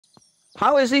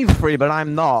How is he free, but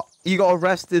I'm not? You got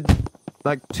arrested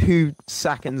like 2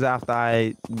 seconds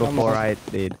after before I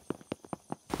did.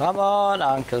 Come on,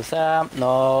 Uncle Sam.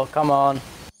 No, come on.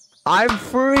 I'm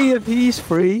free if he's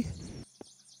free.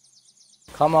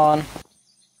 Come on.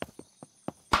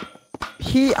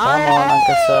 Come on,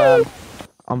 Uncle Sam.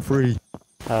 I'm free.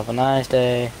 Have a nice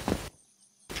day.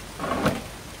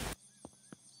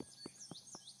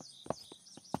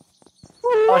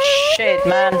 Oh shit,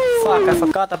 man. Fuck, I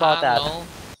forgot about that.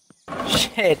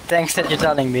 Shit, thanks that you're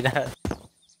telling me that.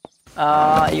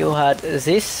 You had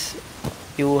this.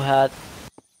 You had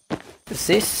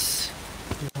this.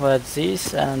 You had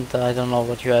this, and I don't know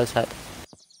what you else had.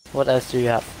 What else do you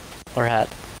have? Or had?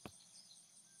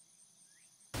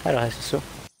 Hello, Jesus.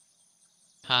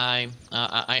 Hi,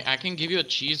 I can give you a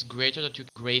cheese grater that you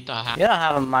grate a hat. You don't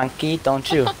have a monkey, don't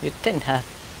you? You didn't have.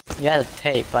 You had a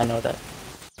tape, I know that.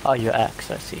 Oh, your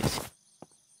axe, I see.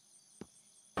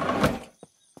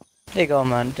 There you go,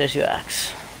 man. There's your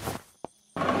axe.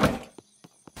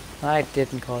 I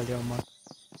didn't call you a monkey.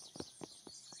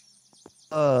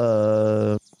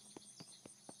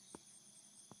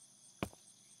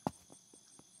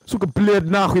 Zoek een blid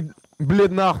nacht,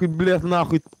 blid nacht, blid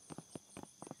nacht.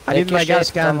 I need my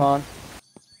gas can. Come on.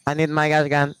 I need my gas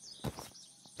can.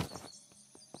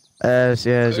 Yes.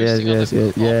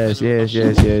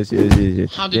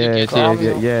 How did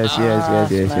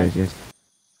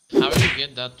you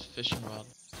get that fishing rod?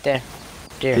 There.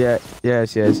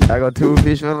 Yes. I got 2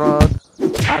 fishing rods.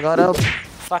 I got up.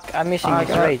 Fuck, I'm missing his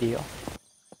radio.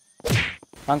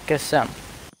 Uncle Sam.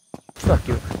 Fuck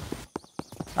you.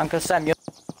 Uncle Sam, you.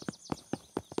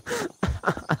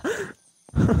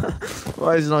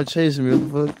 Why is he not chasing me?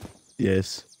 What the fuck?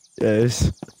 Yes.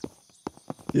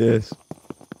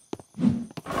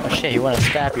 Oh shit, he wanna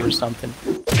stab you or something.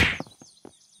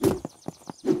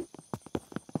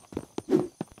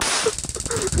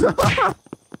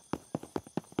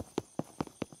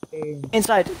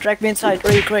 Inside, drag me inside,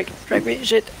 really quick. Drag me,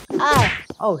 shit. Ah!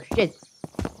 Oh shit.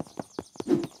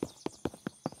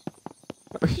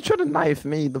 Are you trying to knife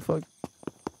me? The fuck?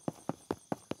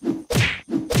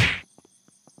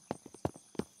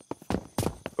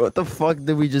 What the fuck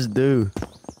did we just do?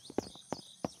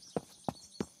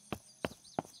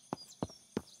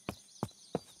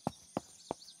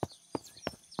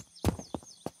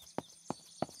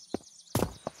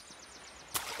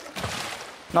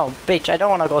 No, bitch, I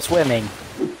don't wanna go swimming.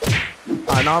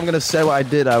 Alright, now I'm gonna say what I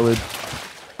did. I'm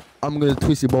gonna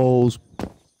twist your balls.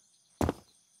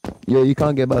 Yeah, you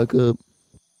can't get back up.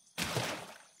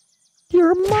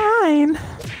 You're mine.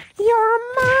 You're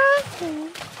mine.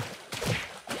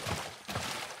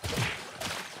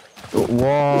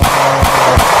 Whoa.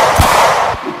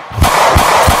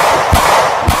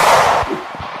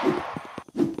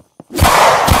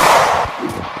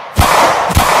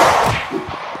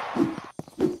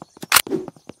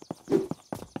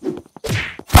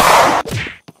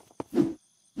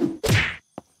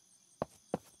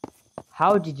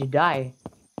 How did you die?